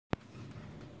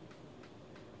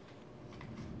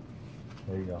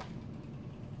There you go.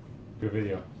 Do a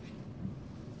video.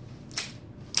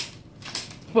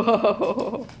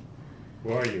 Whoa.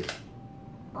 Who are you?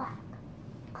 Black.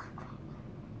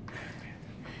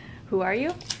 Who are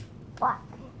you? Black.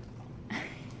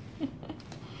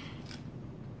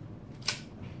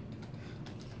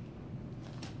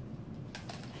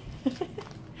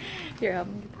 Here, help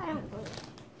me. I don't believe it.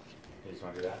 You just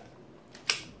want to do that?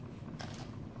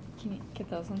 Can you get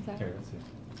those ones out? Here, let's see.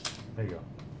 There you go.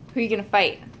 Who are you gonna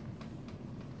fight?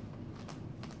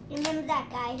 You remember that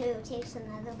guy who takes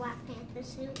another Black Panther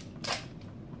suit?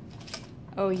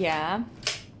 Oh yeah,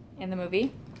 in the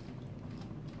movie.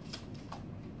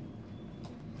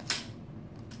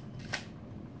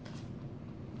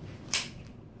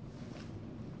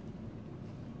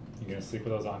 You gonna sleep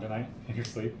with those on tonight? In your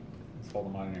sleep? Just hold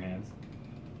them on in your hands.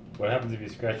 What happens if you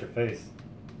scratch your face?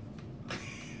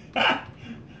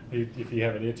 If you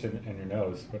have an itch in your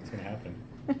nose, what's gonna happen?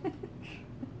 You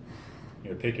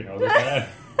gonna pick your nose with that?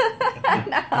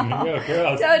 No. No,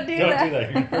 girls, Don't do that. Don't do that.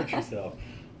 You're gonna hurt yourself.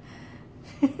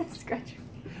 Scratch your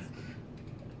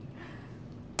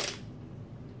face.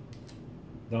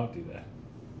 Don't do that.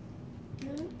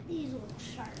 These look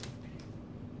sharp.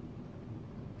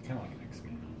 Kind of like an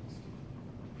X-Men almost.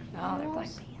 No, they're Black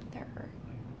Panther.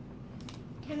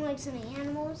 Kind of like some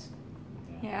animals.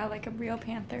 Yeah, like a real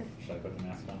panther. Should I put the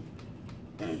mask on?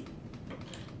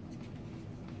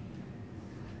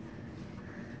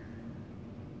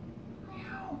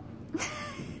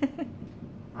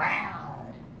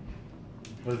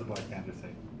 What does the Black Panther say?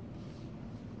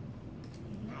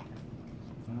 I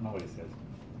don't know what he says.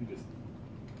 He just...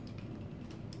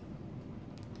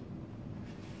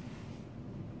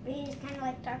 He's kind of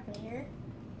like Darth Vader.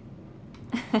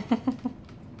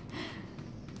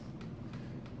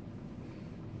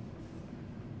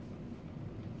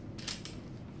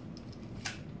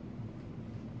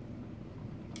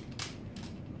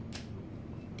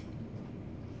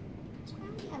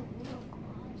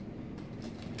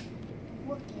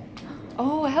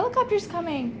 Oh, a helicopter's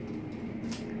coming.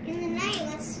 In the night,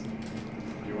 let's... Do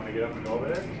you want to get up and go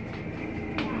over there?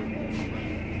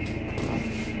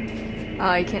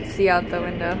 Oh, you can't see out the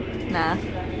window. Nah.